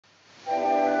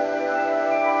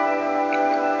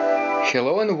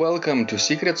Hello and welcome to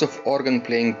Secrets of Organ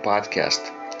Playing podcast.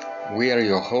 We are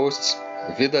your hosts,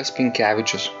 Vidas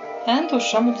Pinkevičius and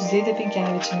Aušra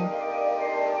Pinkevičienė.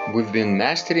 We've been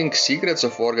mastering secrets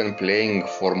of organ playing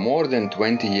for more than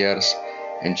 20 years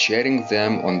and sharing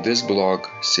them on this blog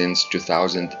since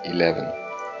 2011.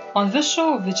 On this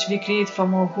show, which we create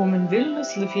from our home in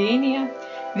Vilnius, Lithuania,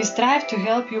 we strive to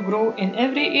help you grow in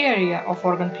every area of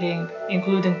organ playing,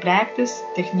 including practice,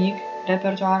 technique,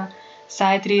 repertoire,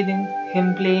 sight reading,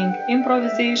 hymn playing,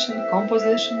 improvisation,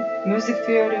 composition, music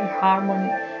theory,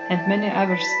 harmony, and many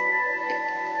others.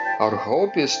 Our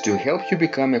hope is to help you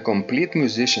become a complete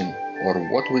musician, or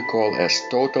what we call as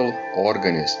total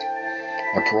organist,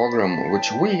 a program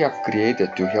which we have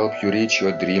created to help you reach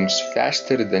your dreams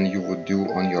faster than you would do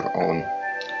on your own.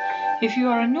 If you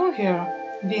are new here,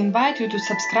 we invite you to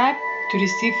subscribe to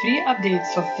receive free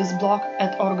updates of this blog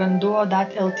at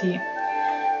organduo.lt.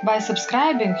 By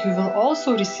subscribing, you will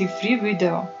also receive free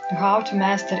video how to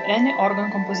master any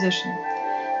organ composition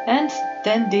and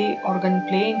 10-day organ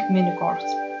playing mini course.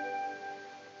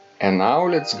 And now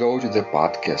let's go to the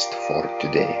podcast for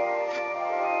today.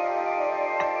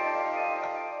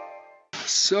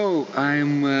 So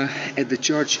I'm at the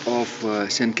Church of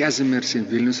St. Casimir's in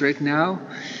Vilnius right now,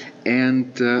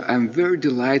 and I'm very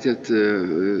delighted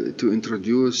to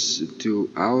introduce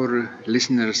to our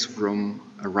listeners from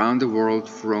around the world,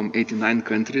 from 89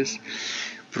 countries,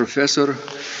 Professor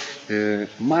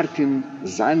Martin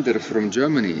Zander from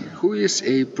Germany, who is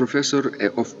a professor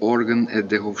of organ at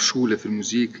the Hochschule für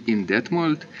Musik in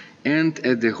Detmold and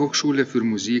at the Hochschule für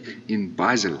Musik in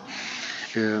Basel.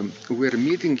 We're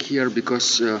meeting here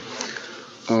because of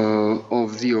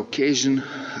the occasion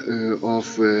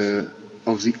of the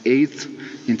 8th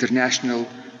International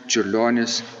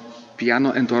Čiurlionis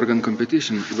Piano and Organ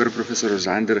Competition, where Professor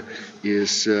Zander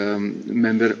is a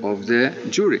member of the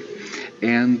jury.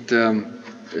 And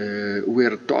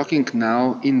we're talking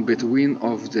now in between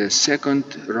of the second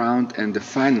round and the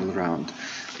final round.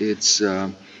 It's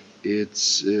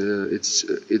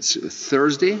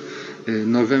Thursday,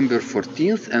 November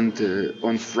 14th, and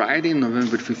on Friday,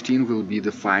 November 15th, will be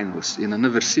the finals in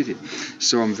another city.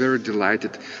 So I'm very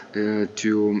delighted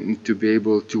to be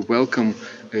able to welcome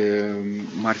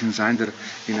Martin Zander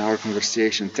in our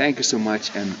conversation. Thank you so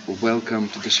much and welcome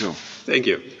to the show. Thank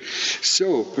you.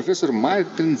 So, Professor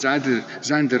Martin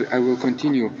Zander, I will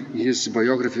continue his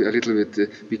biography a little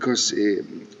bit because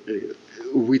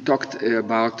we talked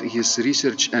about his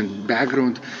research and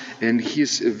background, and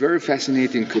he's a very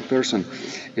fascinating person.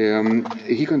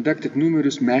 He conducted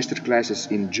numerous master classes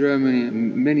in Germany,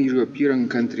 many European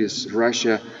countries,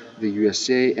 Russia, the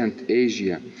USA, and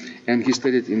Asia. And he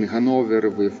studied in Hannover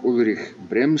with Ulrich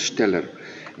Bremsteller.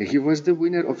 He was the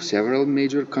winner of several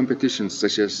major competitions,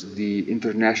 such as the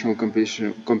international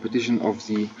competition of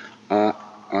the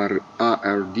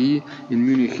ARD in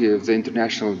Munich, the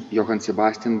international Johann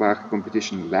Sebastian Bach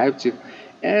competition in Leipzig,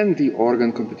 and the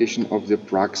organ competition of the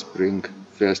Prague Spring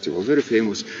Festival. Very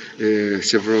famous,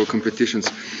 several competitions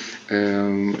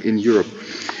in Europe.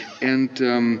 And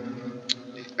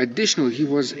additionally, he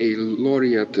was a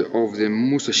laureate of the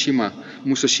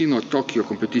Musashino Tokyo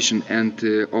competition and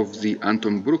of the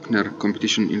Anton Bruckner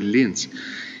competition in Linz.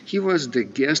 He was the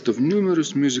guest of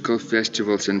numerous musical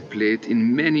festivals and played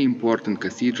in many important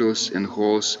cathedrals and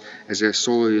halls as a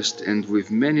soloist and with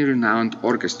many renowned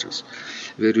orchestras.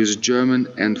 Various German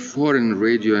and foreign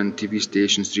radio and TV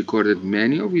stations recorded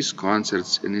many of his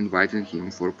concerts and invited him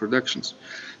for productions.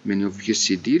 Many of his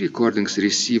CD recordings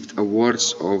received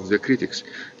awards of the critics.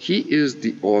 He is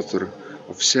the author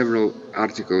of several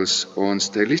articles on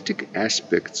stylistic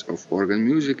aspects of organ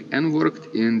music and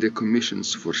worked in the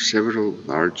commissions for several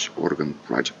large organ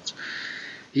projects.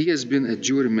 He has been a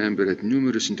jury member at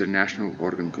numerous international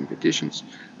organ competitions.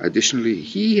 Additionally,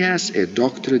 he has a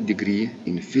doctorate degree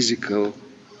in physical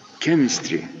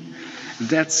chemistry.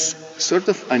 That's sort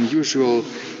of unusual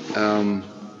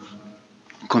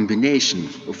combination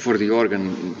for the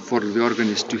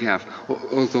organist to have,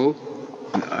 although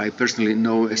I personally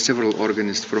know several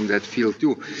organists from that field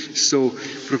too. So,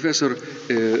 Professor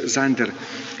Zander,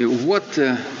 what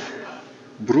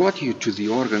brought you to the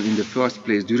organ in the first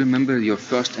place? Do you remember your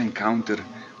first encounter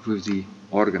with the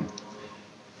organ?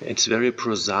 It's very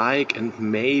prosaic and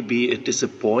maybe it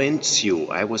disappoints you.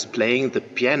 I was playing the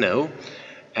piano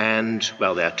and,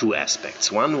 well, there are two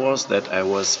aspects. One was that I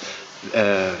was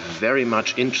very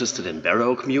much interested in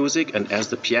Baroque music, and as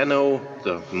the piano,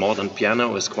 the modern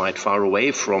piano, is quite far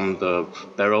away from the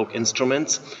Baroque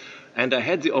instruments, And I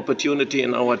had the opportunity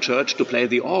in our church to play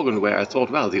the organ, where I thought,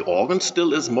 well, the organ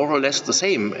still is more or less the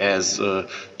same as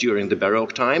during the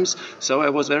Baroque times. So I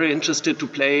was very interested to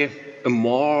play a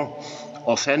more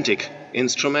authentic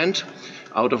instrument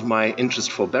out of my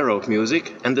interest for Baroque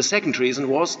music. And the second reason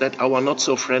was that our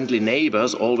not-so-friendly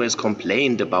neighbors always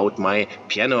complained about my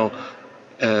piano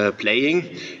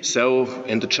playing. So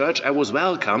in the church I was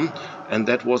welcome, and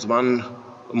that was one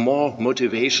more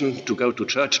motivation to go to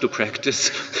church to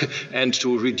practice and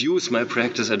to reduce my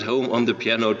practice at home on the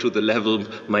piano to the level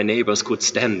my neighbors could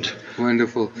stand.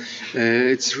 Wonderful.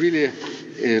 It's really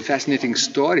a fascinating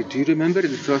story. Do you remember the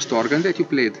first organ that you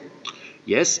played?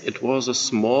 Yes, it was a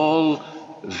small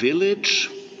village.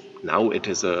 Now it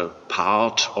is a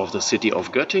part of the city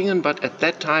of Göttingen, but at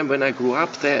that time when I grew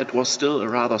up there, it was still a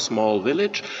rather small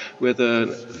village with a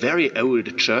very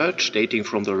old church dating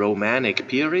from the Romanic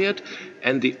period,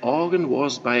 and the organ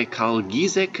was by Karl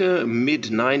Giesecke,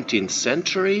 mid-19th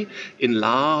century,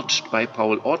 enlarged by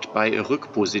Paul Ott by a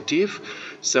Rückpositiv.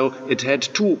 So it had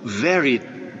two very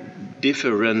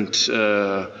different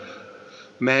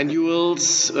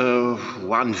manuals,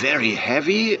 one very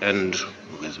heavy and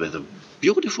with a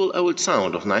beautiful old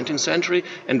sound of 19th century,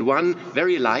 and one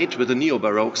very light with a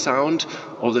neo-Baroque sound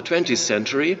of the 20th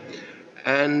century.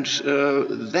 And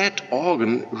that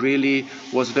organ really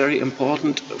was very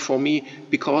important for me,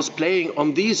 because playing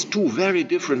on these two very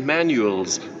different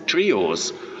manuals,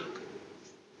 trios,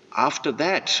 after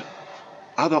that,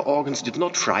 other organs did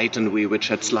not frighten me, which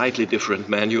had slightly different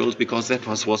manuals, because that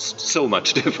was so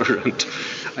much different.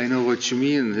 I know what you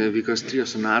mean, because trio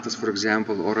sonatas, for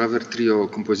example, or other trio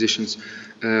compositions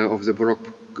of the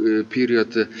Baroque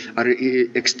period are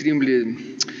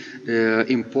extremely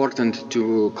important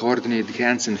to coordinate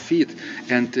hands and feet,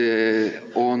 and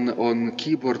on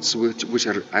keyboards which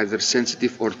are either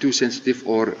sensitive or too sensitive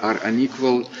or are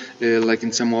unequal, like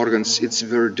in some organs, it's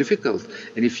very difficult.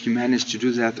 And if you manage to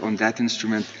do that on that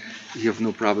instrument, you have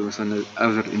no problems on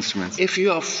other instruments. If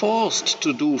you are forced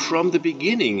to do from the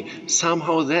beginning,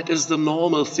 somehow that is the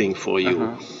normal thing for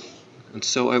you. And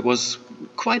so I was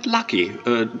quite lucky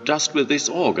just with this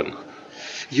organ.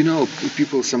 You know,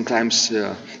 people sometimes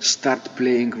start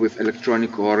playing with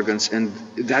electronic organs, and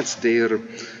that's their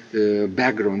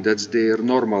background, that's their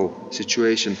normal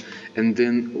situation. And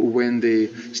then when they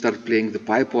start playing the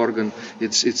pipe organ,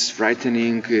 it's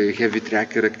frightening, heavy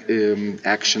tracker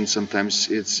action. Sometimes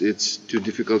it's too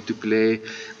difficult to play,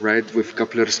 right, with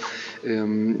couplers.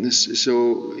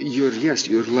 So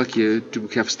you're lucky to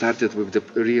have started with the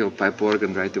real pipe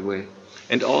organ right away.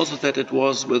 And also that it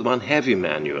was with one heavy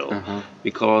manual,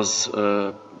 because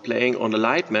playing on a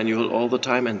light manual all the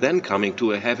time and then coming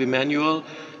to a heavy manual,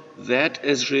 that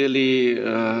is really,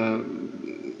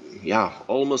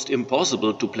 almost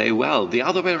impossible to play well. The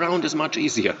other way around is much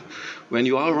easier. When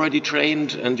you are already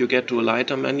trained and you get to a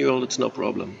lighter manual, it's no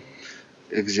problem.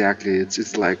 Exactly,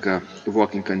 it's like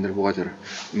walking underwater,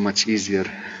 much easier,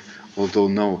 although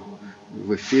no.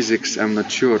 With physics, I'm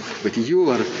not sure, but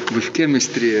you are with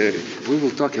chemistry. We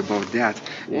will talk about that.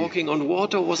 Walking on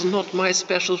water was not my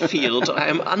special field. I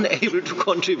am unable to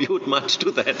contribute much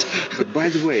to that. But by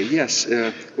the way, yes,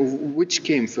 which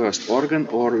came first, organ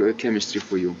or chemistry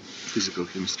for you, physical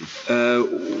chemistry?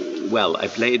 Well, I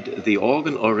played the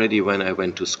organ already when I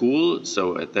went to school,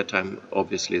 so at that time,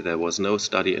 obviously, there was no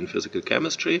study in physical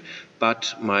chemistry,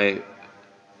 but my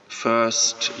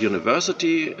first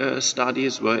university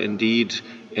studies were indeed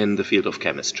in the field of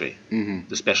chemistry.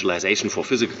 The specialization for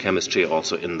physical chemistry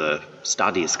also in the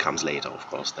studies comes later, of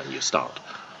course, than you start.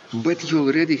 But you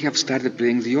already have started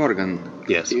playing the organ.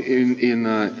 Yes. In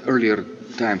earlier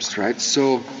times, right?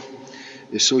 So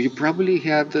you probably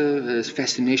had a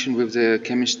fascination with the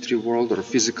chemistry world or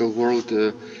physical world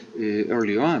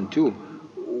early on too.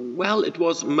 Well, it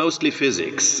was mostly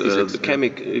physics.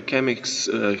 The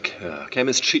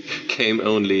chemistry came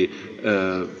only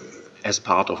as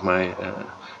part of my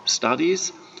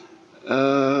studies.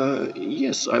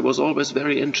 Yes, I was always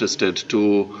very interested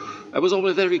I was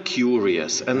always very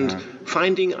curious, and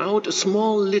finding out a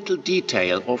small little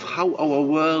detail of how our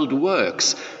world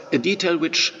works, a detail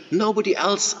which nobody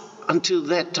else until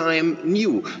that time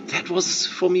knew, that was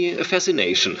for me a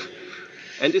fascination,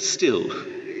 and it's still.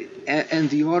 And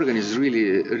the organ is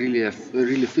really a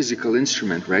physical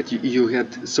instrument, right? You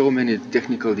had so many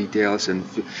technical details and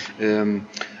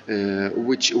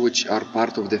which are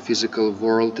part of the physical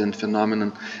world and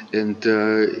phenomenon. And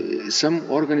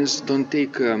some organists don't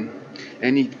have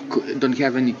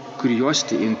any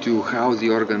curiosity into how the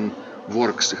organ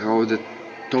works, how the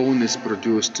tone is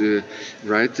produced,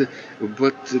 right?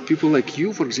 But people like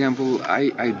you, for example,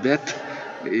 I bet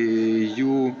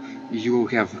you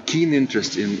have keen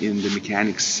interest in the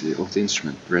mechanics of the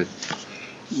instrument, right?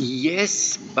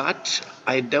 Yes, but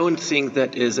I don't think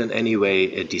that is in any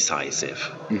way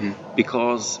decisive,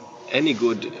 because any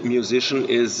good musician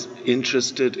is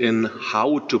interested in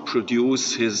how to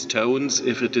produce his tones.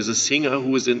 If it is a singer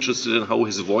who is interested in how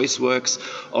his voice works,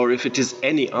 or if it is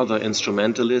any other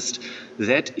instrumentalist,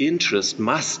 that interest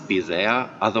must be there,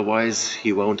 otherwise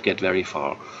he won't get very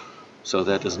far. So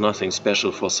that is nothing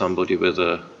special for somebody with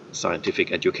a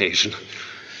scientific education.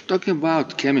 Talking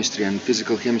about chemistry and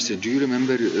physical chemistry, do you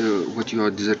remember what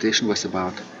your dissertation was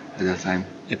about at that time?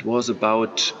 It was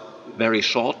about very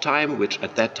short time, which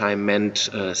at that time meant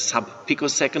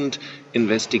sub-picosecond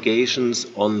investigations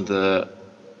on the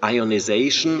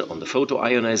ionization, on the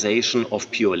photoionization of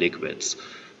pure liquids.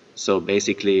 So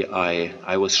basically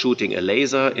I was shooting a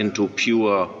laser into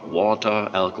pure water,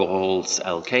 alcohols,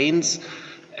 alkanes,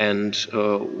 and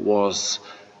was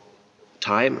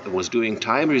doing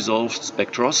time-resolved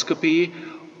spectroscopy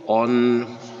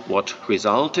on what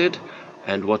resulted.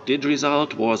 And what did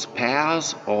result was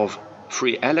pairs of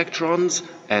free electrons,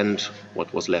 and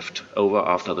what was left over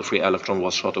after the free electron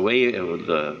was shot away,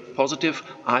 the positive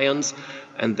ions.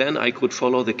 And then I could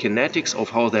follow the kinetics of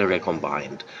how they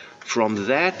recombined. From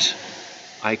that,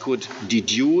 I could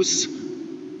deduce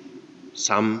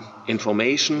some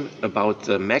information about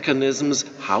the mechanisms,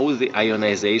 how the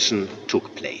ionization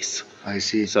took place. I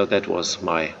see. So that was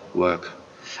my work.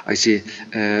 I see.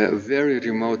 A very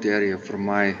remote area from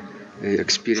my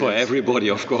experience. For everybody,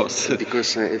 of course.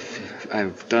 Because I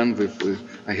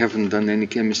haven't done any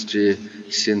chemistry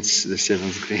since the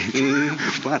 7th grade.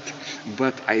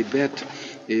 But I bet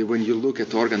when you look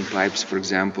at organ pipes, for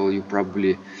example, you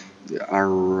probably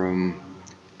are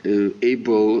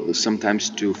able sometimes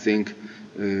to think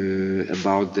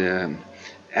about the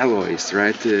alloys,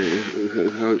 right?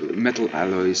 Metal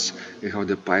alloys, how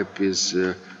the pipe is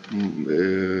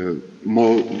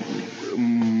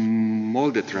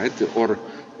molded, right? Or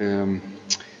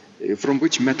from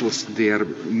which metals they are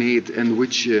made, and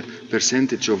which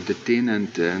percentage of the tin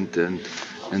and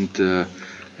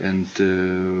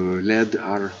lead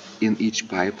are in each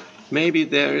pipe. Maybe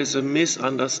there is a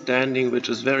misunderstanding which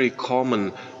is very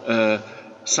common.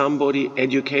 Somebody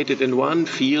educated in one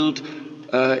field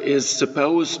is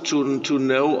supposed to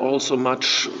know also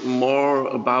much more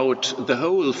about the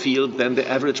whole field than the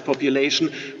average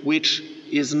population, which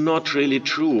is not really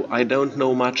true. I don't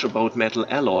know much about metal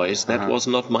alloys. That was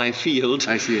not my field.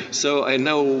 I see. So I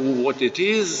know what it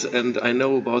is, and I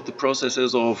know about the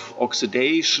processes of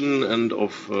oxidation and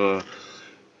of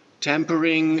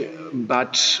tempering,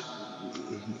 but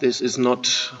this is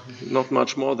not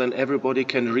much more than everybody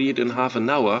can read in half an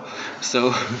hour.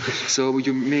 So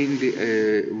you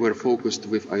mainly were focused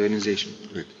with ionization,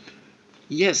 right?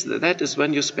 Yes, that is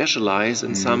when you specialize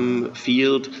in some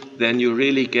field, then you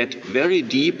really get very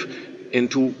deep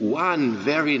into one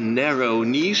very narrow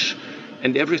niche,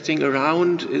 and everything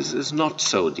around is not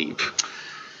so deep.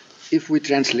 If we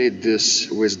translate this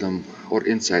wisdom or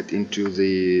insight into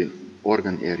the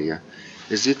organ area,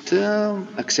 is it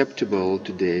acceptable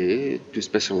today to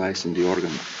specialize in the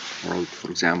organ world, for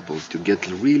example, to get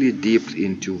really deep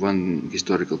into one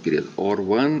historical period, or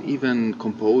one even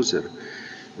composer,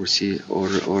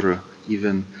 or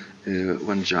even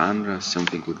one genre,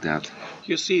 something like that?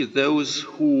 You see, those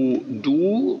who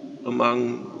do,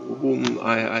 among whom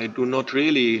I do not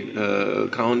really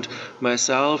count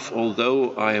myself,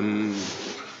 although I'm...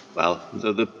 Well,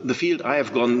 the field I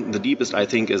have gone the deepest, I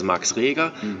think, is Max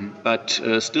Reger, but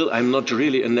still I'm not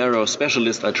really a narrow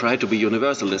specialist. I try to be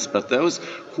universalist, but those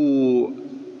who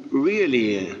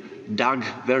really dug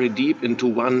very deep into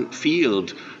one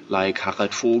field, like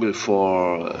Harald Vogel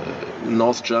for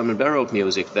North German Baroque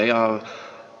music, they are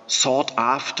sought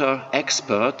after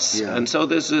experts, and so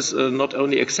this is not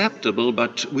only acceptable,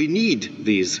 but we need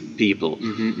these people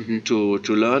to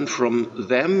learn from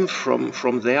them,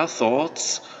 from their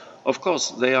thoughts. Of course,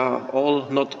 they are all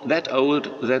not that old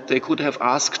that they could have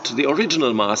asked the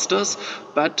original masters,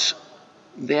 but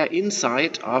their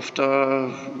insight after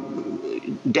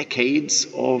decades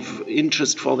of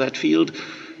interest for that field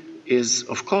is,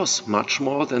 of course, much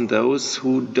more than those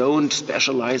who don't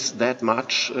specialize that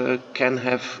much can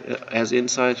have as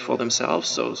insight for themselves.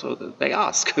 So they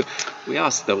ask. We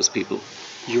ask those people.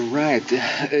 You're right.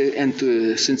 And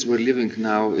since we're living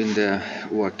now in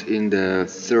the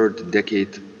third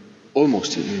decade,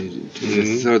 almost in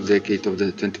the third decade of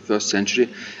the 21st century,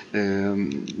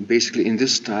 basically in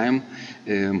this time,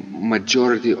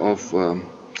 majority of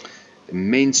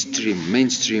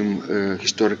mainstream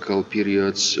historical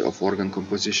periods of organ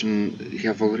composition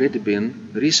have already been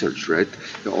researched, right?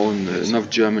 On North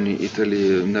Germany,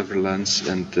 Italy, Netherlands,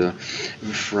 and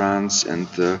France, and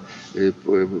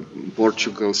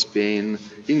Portugal, Spain,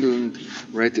 England,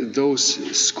 right?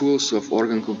 Those schools of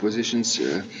organ compositions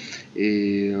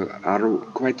are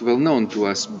quite well known to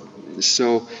us.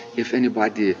 So if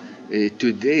anybody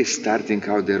today starting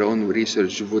out their own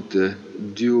research would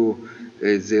do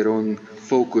their own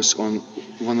focus on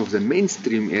one of the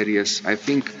mainstream areas, I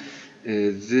think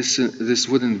this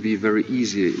wouldn't be very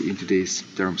easy in today's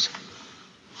terms.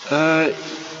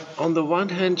 On the one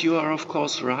hand, you are of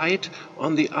course right.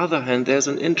 On the other hand, there's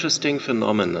an interesting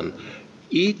phenomenon.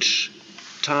 Each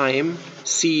time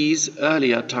sees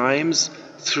earlier times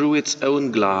through its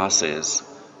own glasses.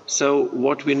 So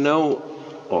what we know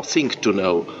or think to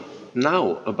know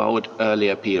now about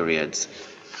earlier periods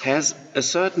has a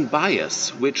certain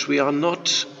bias which we are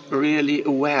not really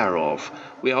aware of.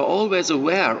 We are always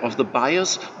aware of the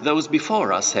bias those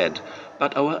before us had,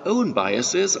 but our own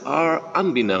biases are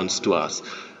unbeknownst to us.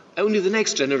 Only the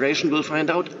next generation will find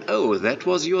out, oh, that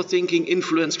was your thinking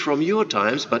influenced from your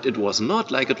times, but it was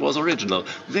not like it was original.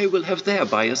 They will have their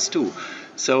bias too.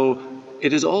 So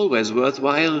it is always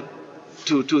worthwhile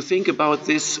to think about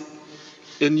this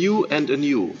anew and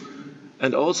anew.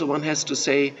 And also one has to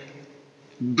say,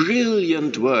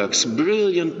 brilliant works,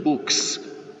 brilliant books,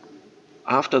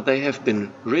 after they have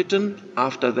been written,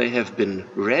 after they have been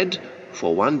read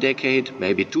for 1 decade,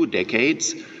 maybe 2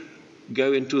 decades,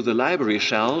 go into the library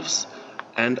shelves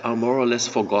and are more or less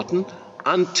forgotten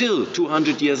until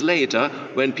 200 years later,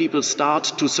 when people start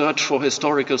to search for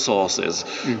historical sources.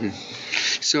 Mm-hmm.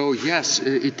 So yes,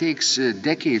 it takes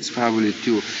decades probably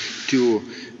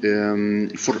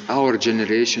for our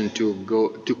generation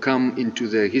to come into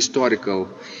the historical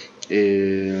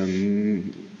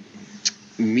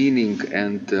meaning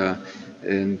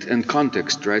and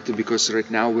context, right? Because right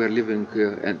now we're living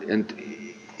and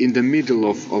in the middle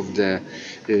of the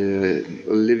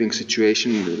living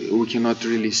situation, we cannot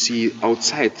really see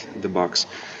outside the box,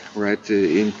 right?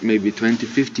 In maybe 20,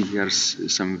 50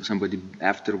 years, somebody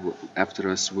after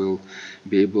us will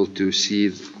be able to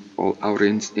see all our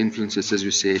influences, as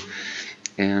you say,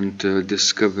 and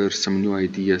discover some new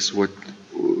ideas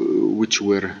which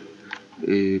were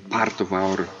part of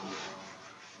our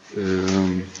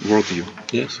worldview.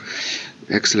 Yes.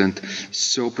 Excellent.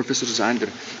 So, Professor Zander,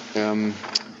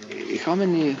 how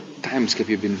many times have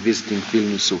you been visiting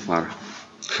Vilnius so far?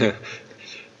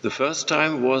 The first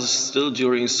time was still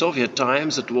during Soviet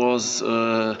times. It was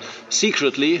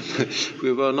secretly.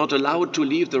 We were not allowed to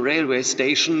leave the railway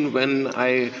station when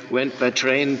I went by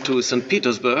train to St.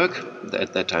 Petersburg,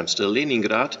 at that time still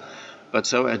Leningrad. But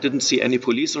so I didn't see any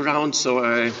police around, so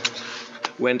I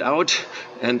went out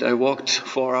and I walked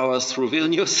 4 hours through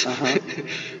Vilnius. Uh-huh.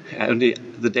 And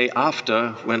the day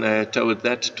after, when I told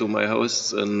that to my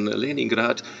hosts in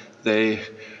Leningrad, they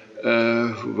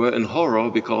were in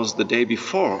horror, because the day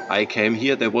before I came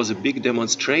here there was a big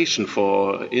demonstration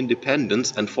for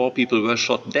independence and 4 people were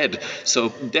shot dead. So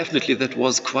definitely that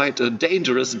was quite a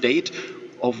dangerous date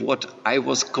of what I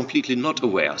was completely not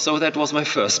aware. So that was my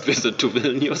first visit to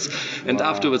Vilnius, and wow.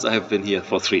 Afterwards I have been here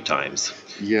for 3 times.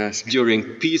 Yes. During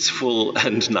peaceful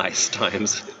and nice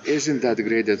times. Isn't that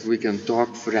great that we can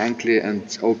talk frankly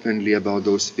and openly about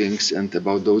those things and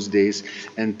about those days,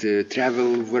 and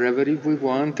travel wherever we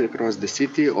want, across the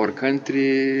city or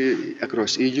country,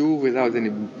 across EU, without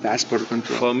any passport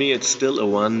control? For me it's still a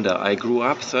wonder. I grew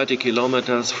up 30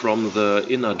 kilometers from the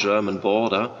inner German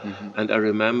border, mm-hmm. and I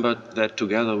remember that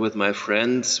together with my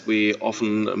friends we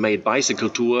often made bicycle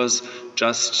tours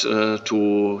just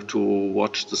to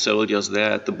watch the soldiers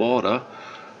there at the border,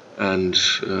 and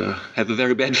have a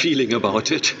very bad feeling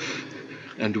about it,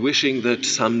 and wishing that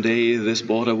someday this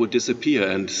border would disappear.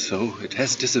 And so it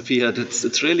has disappeared.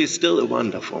 It's really still a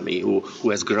wonder for me, who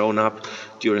has grown up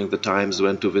during the times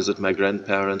when, to visit my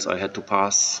grandparents, I had to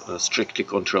pass a strictly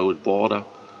controlled border.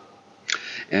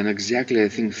 And exactly, I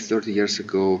think 30 years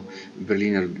ago,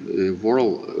 Berliner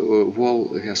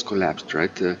Wall has collapsed,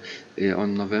 right?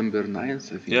 On November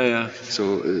 9th, I think. Yeah.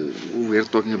 So we're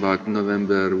talking about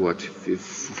November,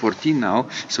 14 now.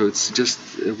 So it's just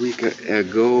a week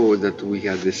ago that we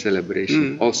had this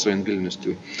celebration, also in Vilnius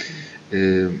too.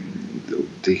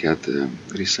 They had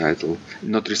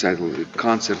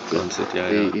concert,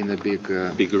 in a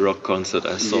big rock concert.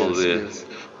 I saw the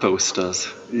posters.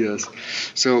 Yes.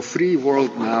 So free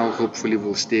world now hopefully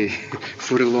will stay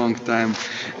for a long time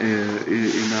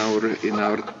in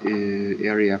our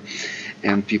area,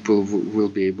 and people will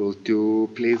be able to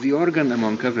play the organ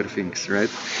among other things, right?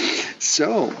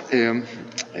 So,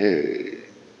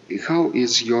 how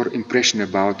is your impression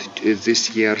about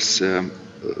this year's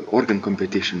organ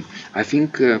competition? I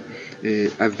think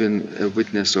I've been a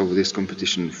witness of this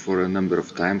competition for a number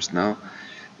of times now,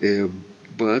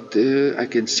 but I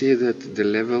can say that the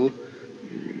level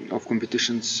of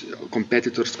competitors,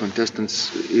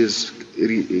 contestants is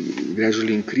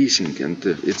gradually increasing, and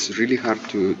it's really hard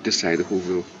to decide who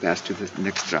will pass to the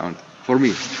next round, for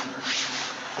me.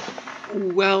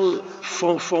 Well,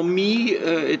 for me,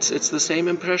 it's the same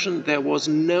impression. There was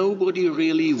nobody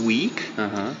really weak.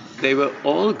 They were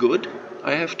all good,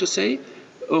 I have to say,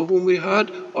 whom we heard.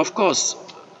 Of course,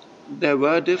 there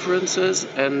were differences,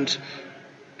 and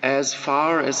as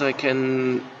far as I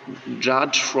can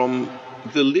judge from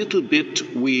the little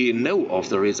bit we know of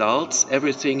the results,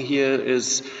 everything here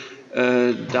is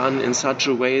done in such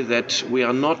a way that we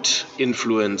are not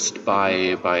influenced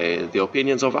by the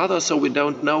opinions of others, so we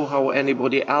don't know how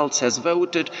anybody else has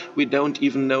voted. We don't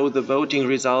even know the voting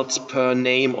results per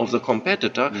name of the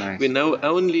competitor. Nice. We know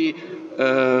only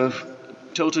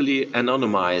totally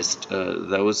anonymized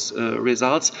those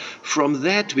results. From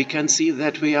that, we can see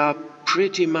that we are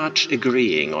pretty much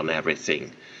agreeing on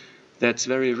everything. That's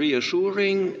very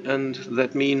reassuring, and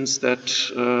that means that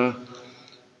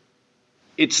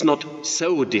it's not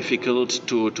so difficult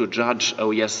to judge,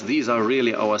 oh yes, these are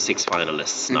really our 6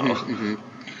 finalists now.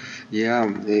 Yeah,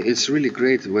 it's really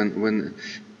great when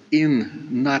in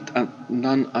not a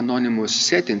non-anonymous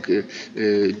setting,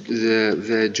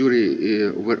 the jury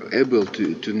were able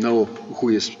to know who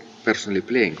is personally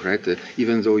playing, right?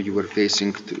 Even though you were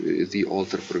facing the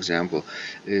altar, for example,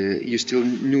 you still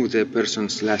knew the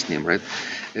person's last name, right?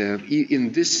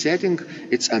 In this setting,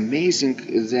 it's amazing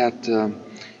that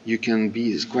you can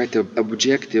be quite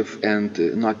objective and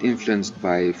not influenced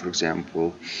by, for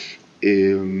example,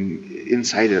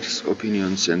 insiders'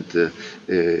 opinions and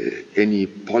any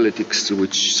politics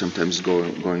which sometimes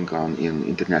going on in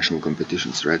international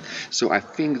competitions, right? So I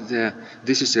think that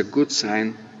this is a good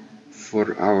sign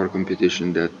for our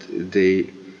competition that the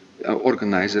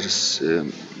organizers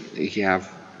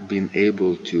have been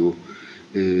able to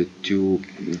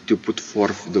put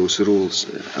forth those rules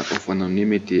of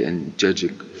anonymity and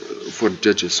judging for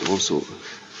judges also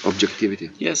objectivity.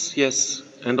 Yes.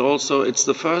 And also, it's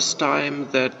the first time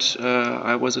that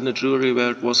I was in a jury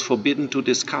where it was forbidden to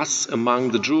discuss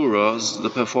among the jurors the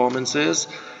performances,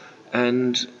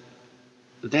 and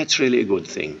that's really a good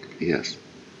thing. Yes.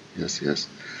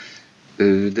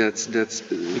 That's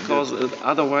because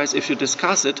otherwise, if you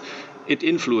discuss it, it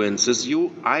influences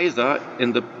you either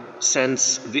in the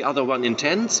sense the other one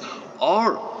intends,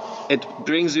 or it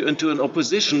brings you into an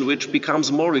opposition which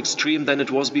becomes more extreme than it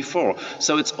was before.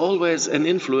 So it's always an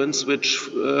influence which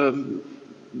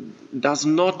does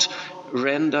not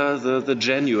render the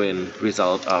genuine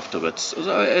result afterwards.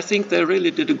 So I think they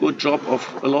really did a good job of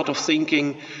a lot of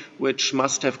thinking which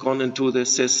must have gone into the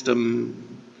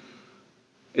system.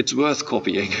 It's worth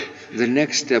copying. The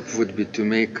next step would be to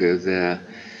make the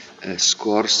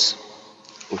scores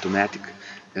automatic.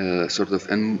 Sort of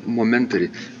and momentary.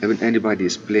 When anybody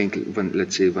is playing,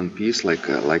 let's say one piece,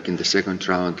 like in the second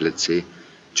round, let's say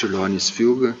Cioloni's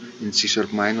Fugue in C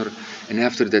sharp minor, and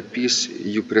after that piece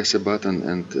you press a button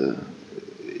and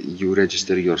you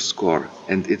register your score,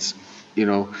 and it's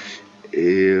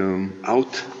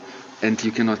out, and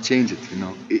you cannot change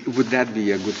it. Would that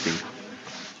be a good thing?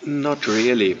 Not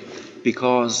really,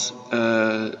 because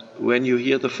when you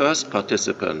hear the first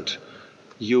participant,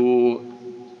 you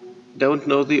don't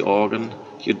know the organ,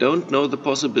 you don't know the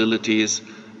possibilities.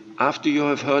 After you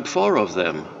have heard 4 of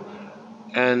them,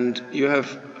 and you have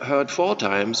heard 4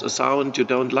 times a sound you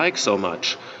don't like so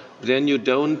much, then you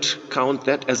don't count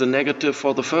that as a negative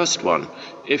for the first one.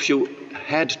 If you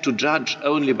had to judge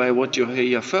only by what you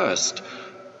hear first,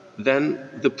 then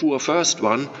the poor first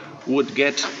one would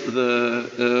get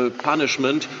the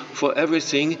punishment for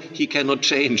everything he cannot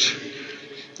change.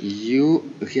 You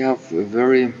have a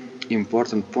very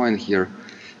important point here.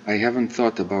 I haven't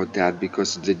thought about that,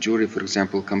 because the jury, for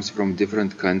example, comes from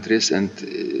different countries, and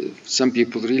some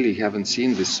people really haven't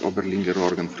seen this Oberlinger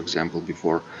organ, for example,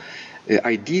 before.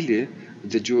 Ideally,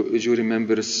 the jury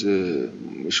members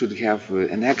should have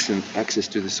an access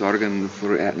to this organ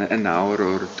for an hour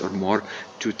or more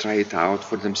to try it out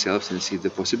for themselves and see the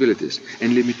possibilities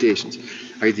and limitations.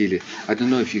 Ideally, I don't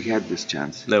know if you had this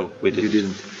chance. No, we didn't. You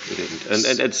didn't. We didn't.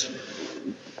 And it's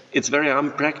it's very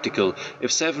unpractical.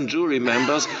 If 7 jury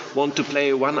members want to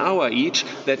play 1 hour each,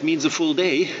 that means a full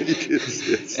day.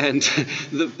 Yes. And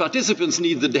the participants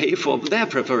need the day for their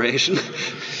preparation.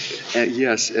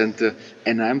 Yes,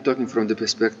 and I'm talking from the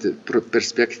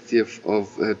perspective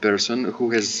of a person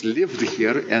who has lived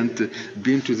here and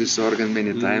been to this organ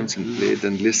many times and played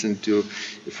and listened to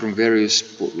from various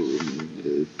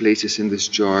places in this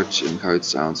church and how it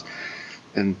sounds.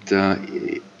 And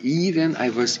even I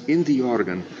was in the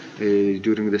organ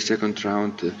during the second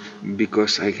round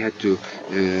because I had to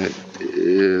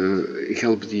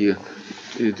help the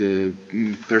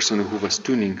person who was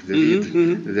tuning the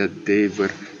reed that they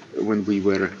were when we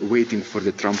were waiting for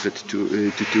the trumpet to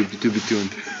be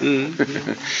tuned.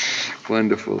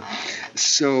 Wonderful.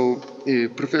 So,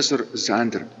 Professor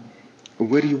Zander,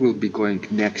 where you will be going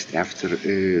next after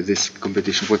this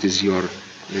competition? What is your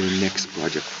next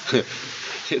project?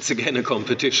 It's again a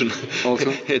competition.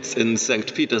 Also? It's in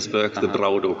St. Petersburg, the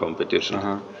Braudo competition.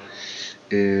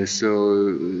 So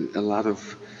a lot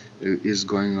of is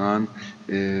going on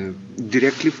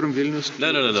directly from Vilnius?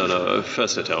 No.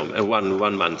 First at home,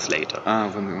 1 month later.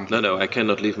 1 month. No, I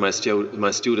cannot leave my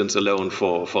students alone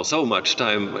for so much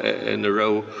time in a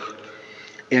row.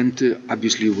 And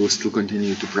obviously you will still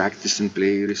continue to practice and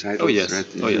play recitals, oh yes,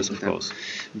 right? Of course.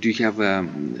 Do you have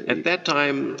At that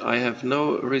time, I have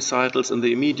no recitals in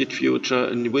the immediate future.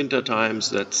 In winter times,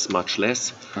 that's much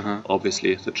less.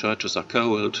 Obviously, the churches are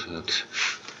cold.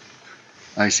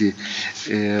 I see.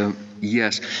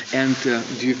 Yes. And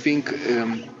do you think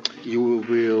you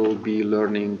will be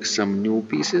learning some new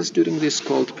pieces during this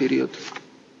cold period?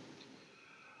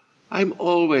 I'm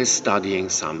always studying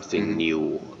something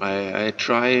new. I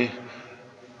try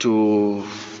to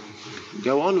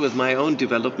go on with my own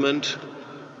development,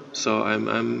 so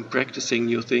I'm practicing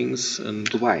new things. And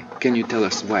why? Can you tell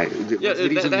us why?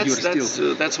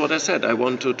 That's what I said. I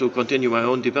want to continue my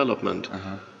own development.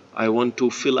 I want to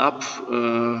fill up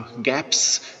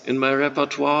gaps in my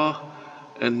repertoire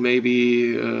and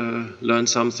maybe learn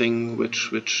something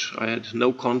which I had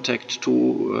no contact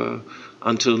to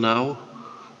until now.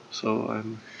 So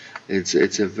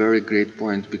it's a very great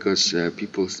point because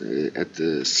people at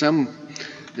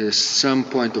some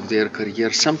point of their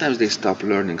career, sometimes they stop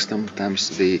learning, sometimes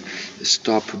they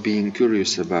stop being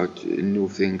curious about new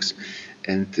things,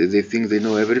 and they think they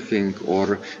know everything,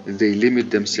 or they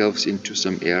limit themselves into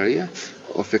some area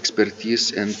of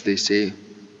expertise, and they say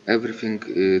everything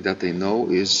that I know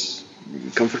is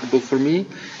comfortable for me,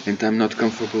 and I'm not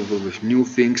comfortable with new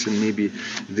things, and maybe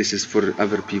this is for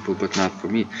other people but not for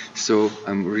me. So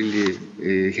I'm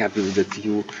really happy that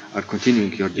you are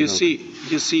continuing your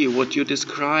development. You see what you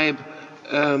describe,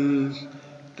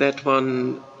 that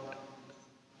one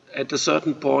at a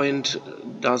certain point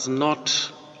does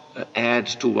not add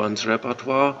to one's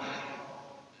repertoire,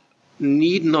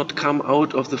 need not come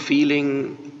out of the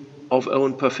feeling of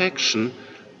own perfection,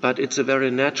 but it's a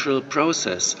very natural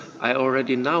process. I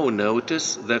already now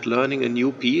notice that learning a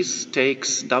new piece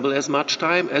takes double as much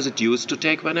time as it used to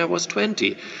take when I was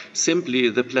 20. Simply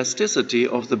the plasticity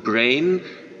of the brain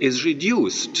is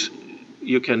reduced.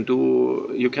 You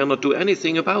cannot do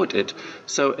anything about it.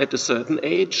 So at a certain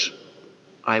age,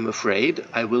 I'm afraid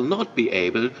I will not be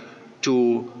able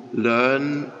to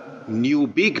learn new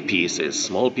big pieces.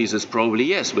 Small pieces probably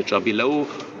yes, which are below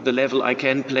the level I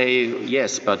can play,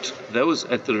 yes, but those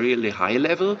at the really high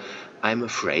level, I'm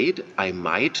afraid I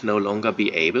might no longer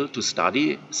be able to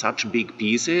study such big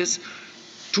pieces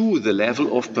to the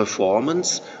level of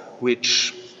performance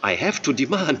which I have to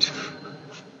demand.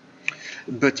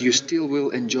 But you still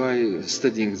will enjoy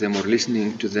studying them or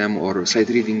listening to them or sight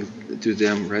reading to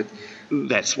them, right?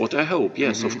 That's what I hope,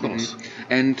 yes, of course.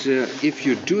 And if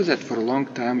you do that for a long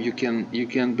time, you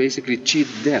can basically cheat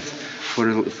death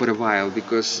for a while,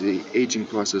 because the aging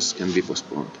process can be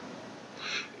postponed.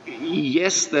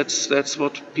 Yes, that's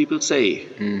what people say.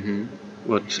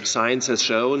 What science has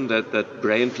shown, that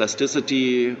brain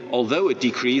plasticity, although it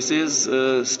decreases,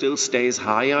 still stays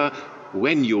higher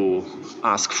when you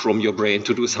ask from your brain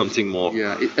to do something more.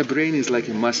 Yeah, a brain is like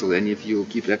a muscle, and if you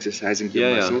keep exercising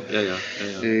your muscle,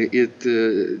 it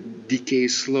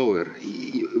decays slower.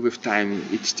 With time,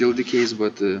 it still decays,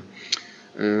 but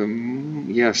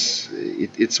yes,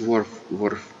 it's worth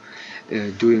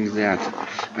doing that.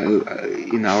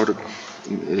 In our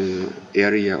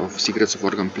area of Secrets of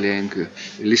Organ Playing,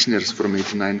 listeners from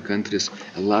 89 countries,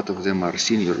 a lot of them are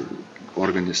senior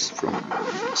organists from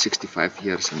 65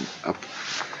 years and up.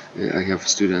 I have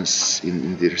students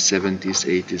in their 70s,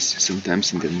 80s,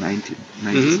 sometimes in their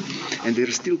 90s, and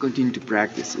they're still continuing to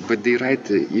practice. But they write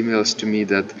emails to me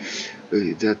that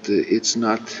it's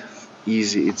not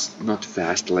easy, it's not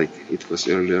fast like it was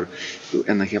earlier,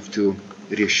 and I have to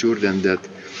reassure them that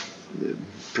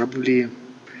probably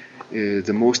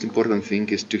the most important thing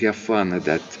is to have fun at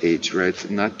that age, right?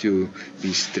 Not to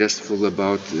be stressful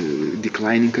about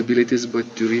declining abilities,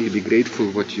 but to really be grateful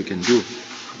what you can do.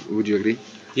 Would you agree?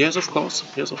 Yes, of course.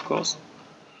 Yes, of course.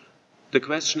 The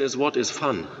question is, what is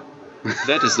fun?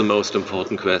 That is the most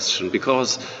important question,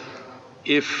 because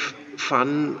if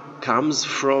fun comes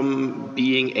from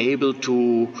being able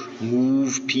to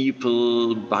move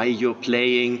people by your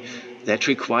playing, that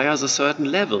requires a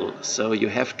certain level. So you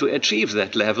have to achieve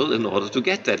that level in order to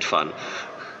get that fun.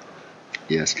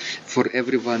 Yes, for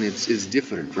everyone it's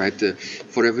different, right?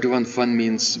 For everyone, fun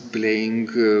means playing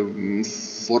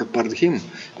for part hymn,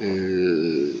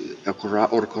 a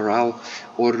chorale,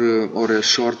 or a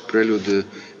short prelude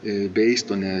based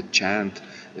on a chant,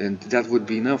 and that would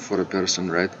be enough for a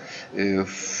person, right?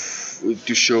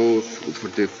 To show for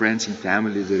their friends and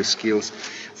family their skills.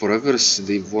 For others,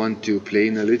 they want to play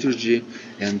in a liturgy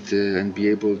and be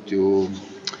able to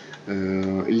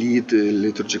lead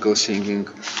liturgical singing.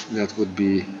 That would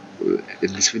be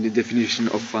the definition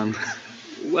of fun.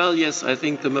 Well, yes, I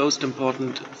think the most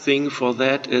important thing for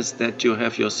that is that you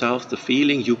have yourself the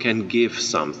feeling you can give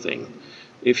something.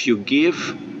 If you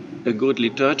give a good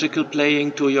liturgical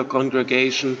playing to your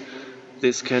congregation,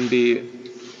 this can be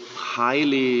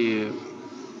highly,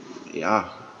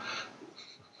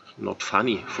 not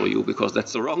funny for you, because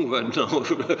that's the wrong word now,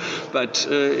 but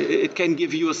it can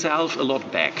give yourself a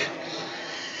lot back.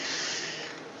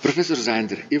 Professor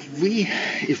Zander,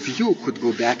 if you could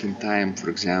go back in time, for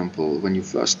example, when you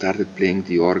first started playing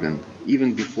the organ,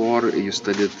 even before you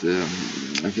studied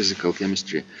physical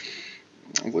chemistry,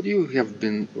 what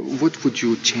would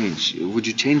you change? Would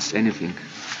you change anything?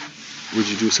 Would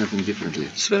you do something differently?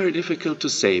 It's very difficult to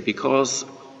say, because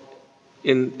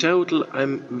in total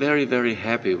I'm very, very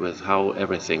happy with how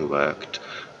everything worked.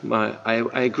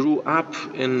 I grew up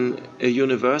in a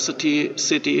university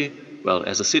city. Well,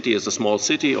 as a city, as a small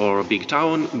city or a big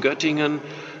town, Göttingen,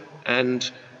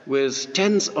 and with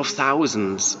tens of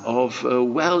thousands of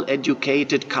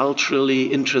well-educated,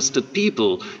 culturally interested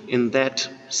people in that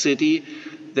city,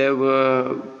 there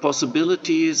were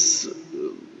possibilities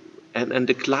and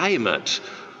a climate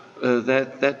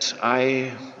that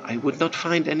I would not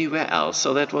find anywhere else.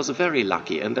 So that was very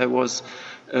lucky, and I was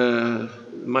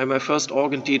my first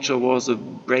organ teacher was a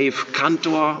brave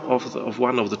cantor of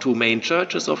one of the two main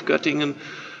churches of Göttingen,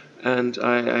 and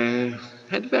I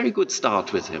had a very good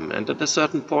start with him. And at a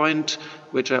certain point,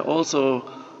 which I also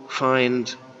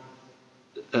find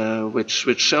which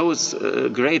shows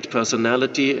great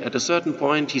personality, at a certain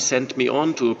point he sent me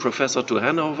on to a professor to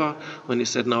Hannover, when he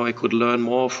said now I could learn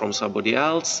more from somebody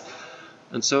else.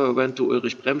 And so I went to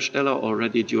Ulrich Bremsteller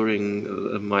already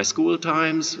during my school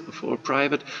times for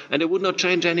private, and I would not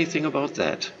change anything about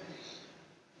that.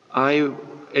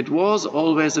 It was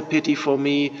always a pity for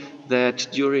me that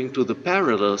during the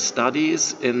parallel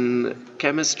studies in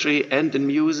chemistry and in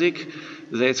music,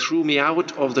 they threw me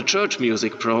out of the church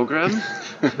music program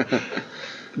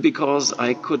because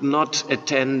I could not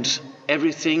attend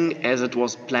everything as it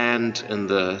was planned in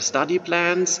the study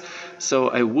plans. So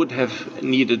I would have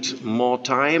needed more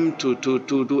time to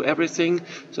do everything.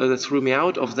 So they threw me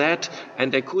out of that,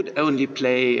 and I could only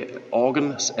play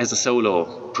organ as a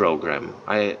solo program.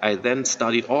 I then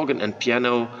studied organ and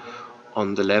piano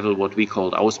on the level what we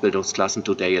called Ausbildungsklassen.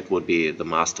 Today it would be the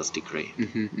master's degree,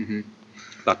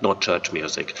 but not church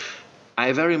music.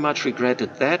 I very much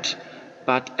regretted that.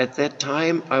 But at that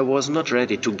time, I was not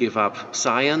ready to give up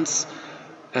science.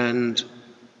 And,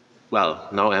 well,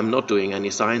 now I'm not doing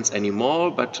any science anymore,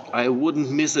 but I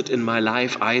wouldn't miss it in my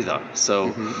life either.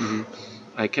 So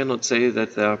I cannot say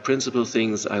that there are principal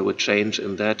things I would change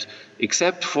in that,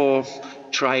 except for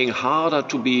trying harder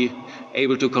to be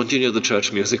able to continue the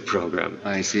church music program.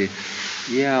 I see.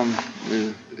 Yeah,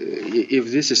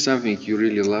 if this is something you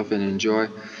really love and enjoy,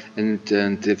 and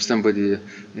if somebody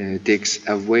takes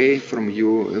away from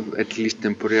you, at least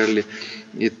temporarily,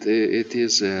 it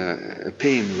is a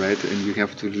pain, right? And you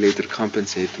have to later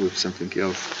compensate with something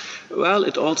else. Well,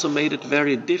 it also made it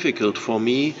very difficult for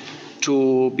me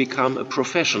to become a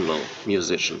professional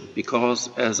musician, because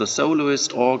as a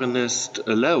soloist organist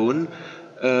alone,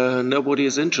 nobody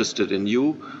is interested in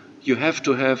you. You have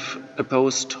to have a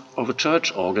post of a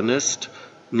church organist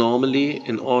normally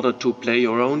in order to play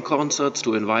your own concerts,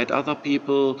 to invite other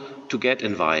people, to get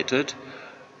invited.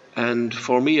 And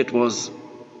for me it was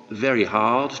very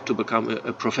hard to become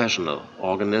a professional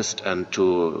organist and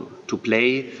to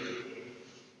play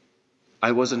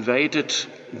I was invited,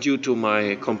 due to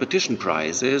my competition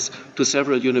prizes, to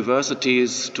several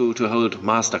universities to hold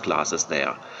master classes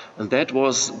there. And that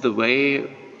was the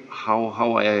way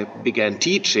how I began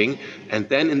teaching, and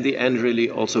then in the end really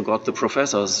also got the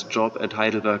professor's job at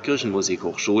Heidelberg Kirchenmusik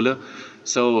Hochschule.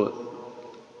 So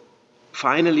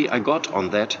finally I got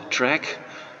on that track,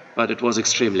 but it was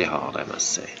extremely hard, I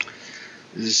must say.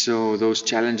 So those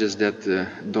challenges that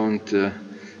don't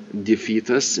defeat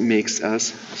us makes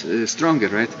us stronger,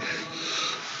 right?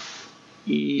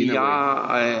 Yeah,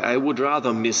 I would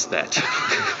rather miss that.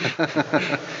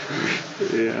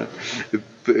 Yeah.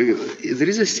 There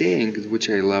is a saying which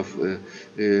I love,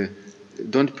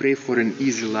 don't pray for an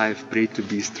easy life, pray to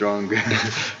be strong.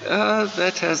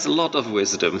 That has a lot of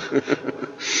wisdom.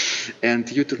 And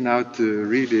you turn out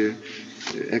really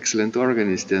excellent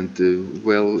organist and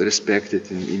well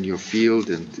respected in your field,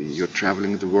 and you're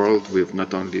traveling the world with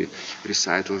not only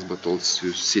recitals but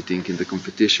also sitting in the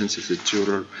competitions as a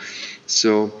juror.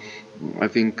 So I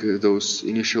think those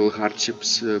initial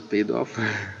hardships paid off.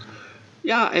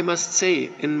 Yeah, I must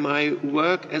say, in my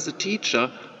work as a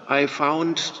teacher, I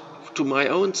found, to my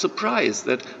own surprise,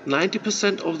 that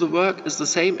 90% of the work is the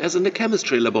same as in the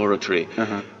chemistry laboratory.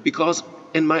 Because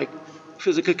in my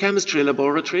physical chemistry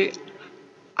laboratory,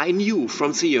 I knew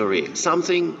from theory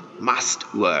something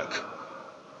must work.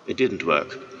 It didn't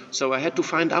work. So I had to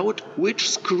find out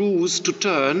which screws to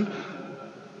turn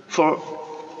for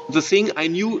the thing I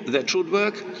knew that should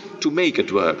work to make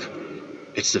it work.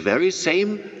 It's the very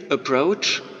same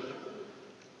approach.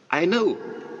 I know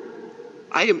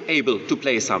I am able to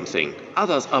play something.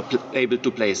 Others are able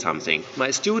to play something.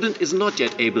 My student is not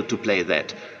yet able to play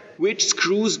that. Which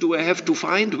screws do I have to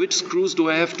find? Which screws do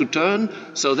I have to turn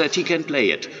so that he can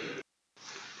play it?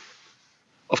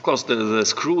 Of course, the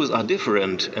screws are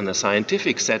different in a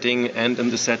scientific setting and in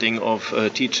the setting of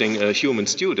teaching a human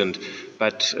student.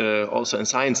 But also in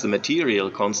science, the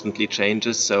material constantly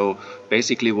changes. So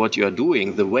basically what you are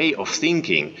doing, the way of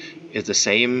thinking, is the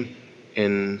same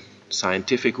in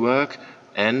scientific work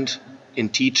and in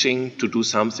teaching to do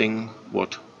something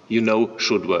what you know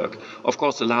should work. Of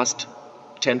course, the last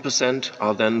 10%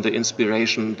 are then the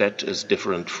inspiration that is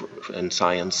different in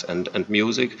science and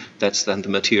music. That's then the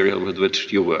material with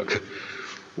which you work.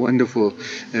 Wonderful.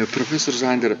 Professor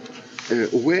Zander,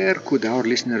 where could our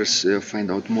listeners find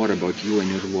out more about you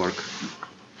and your work?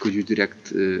 Could you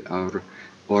direct our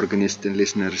organist and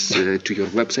listeners to your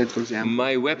website, for example?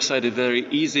 My website is very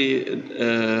easy,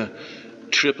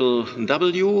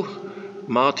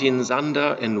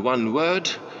 www.martinzander in one word,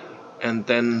 and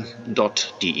then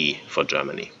 .de for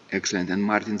Germany. Excellent. And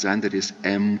Martin Zander is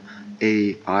Martin.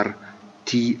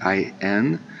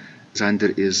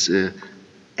 Zander is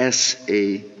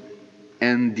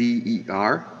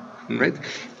Sander, right?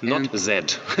 Not Z.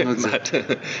 Not Z. But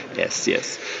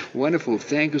yes. Wonderful.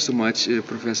 Thank you so much,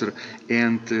 Professor.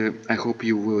 And I hope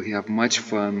you will have much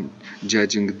fun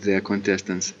judging the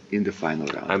contestants in the final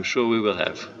round. I'm sure we will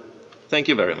have. Thank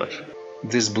you very much.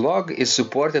 This blog is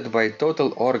supported by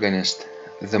Total Organist,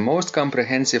 the most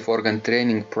comprehensive organ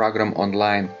training program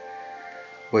online,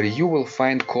 where you will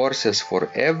find courses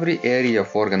for every area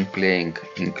of organ playing,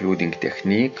 including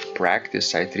technique,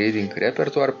 practice, sight reading,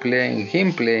 repertoire playing,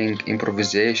 hymn playing,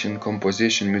 improvisation,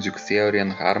 composition, music theory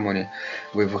and harmony,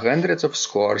 with hundreds of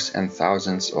scores and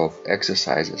thousands of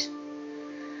exercises.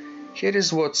 Here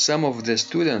is what some of the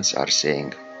students are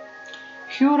saying.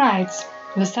 Hugh writes,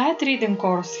 "The sight reading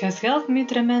course has helped me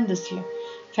tremendously.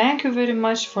 Thank you very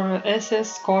much for your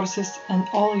essays, courses and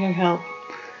all your help."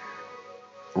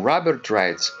 Robert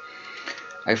writes,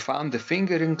 "I found the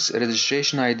fingerings,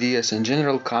 registration ideas and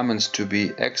general comments to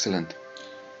be excellent."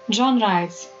 John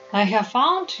writes, "I have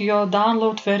found your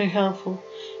download very helpful.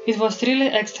 It was really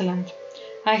excellent.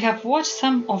 I have watched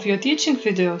some of your teaching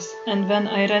videos, and when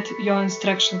I read your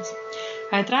instructions,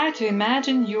 I tried to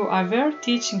imagine you were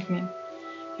teaching me.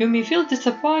 You may feel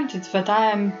disappointed that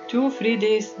I am 2-3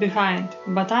 days behind,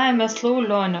 but I am a slow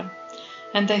learner,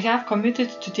 and I have committed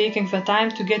to taking the time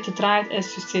to get it right, as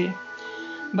you say.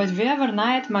 But the other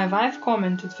night my wife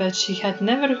commented that she had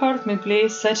never heard me play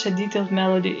such a detailed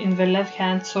melody in the left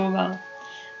hand so well.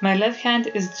 My left hand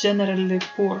is generally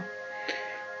poor."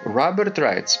 Robert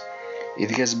writes,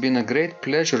 "It has been a great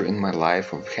pleasure in my life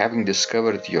of having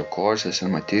discovered your courses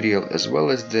and material, as well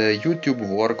as the YouTube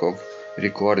work of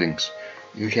recordings.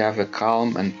 You have a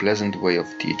calm and pleasant way of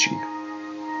teaching."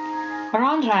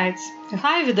 Ron writes,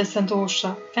 "Hi Vidas and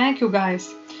Ausra, thank you guys.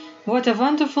 What a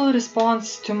wonderful response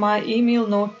to my email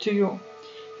note to you.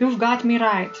 You've got me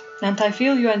right, and I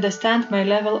feel you understand my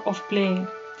level of playing.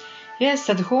 Yes,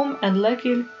 at home, and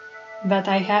lucky that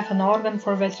I have an organ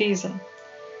for that reason.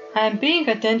 I am paying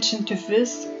attention to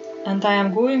this, and I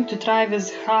am going to try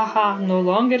this haha no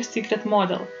longer secret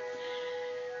model.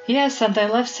 Yes, and I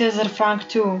love Cesar Frank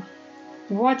too.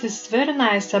 What is very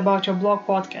nice about your blog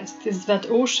podcast is that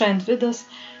Ausha and Vidas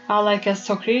are like a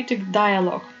Socratic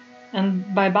dialogue,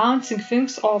 and by bouncing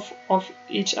things off of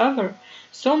each other,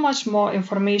 so much more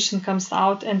information comes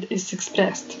out and is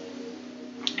expressed.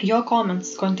 Your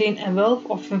comments contain a wealth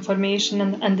of information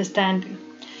and understanding.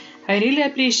 I really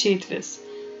appreciate this.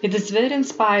 It is very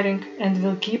inspiring and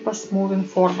will keep us moving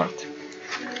forward.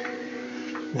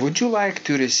 Would you like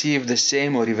to receive the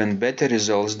same or even better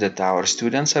results that our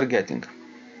students are getting?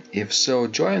 If so,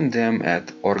 join them at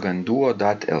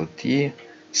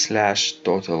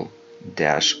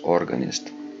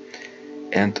organduo.lt/total-organist.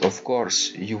 And of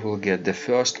course, you will get the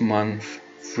first month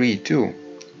free too.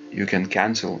 You can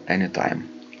cancel anytime.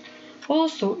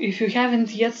 Also, if you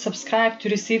haven't yet subscribed to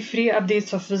receive free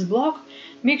updates of this blog,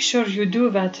 make sure you do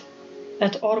that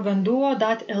at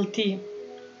organduo.lt.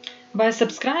 By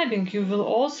subscribing, you will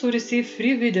also receive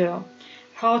free video,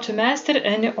 how to master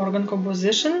any organ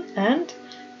composition and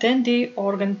 10-day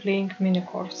organ playing mini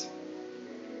course.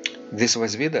 This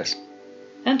was Vidas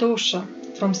and Ausha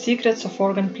from Secrets of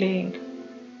Organ Playing.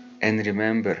 And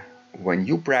remember, when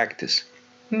you practice,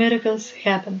 miracles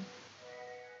happen.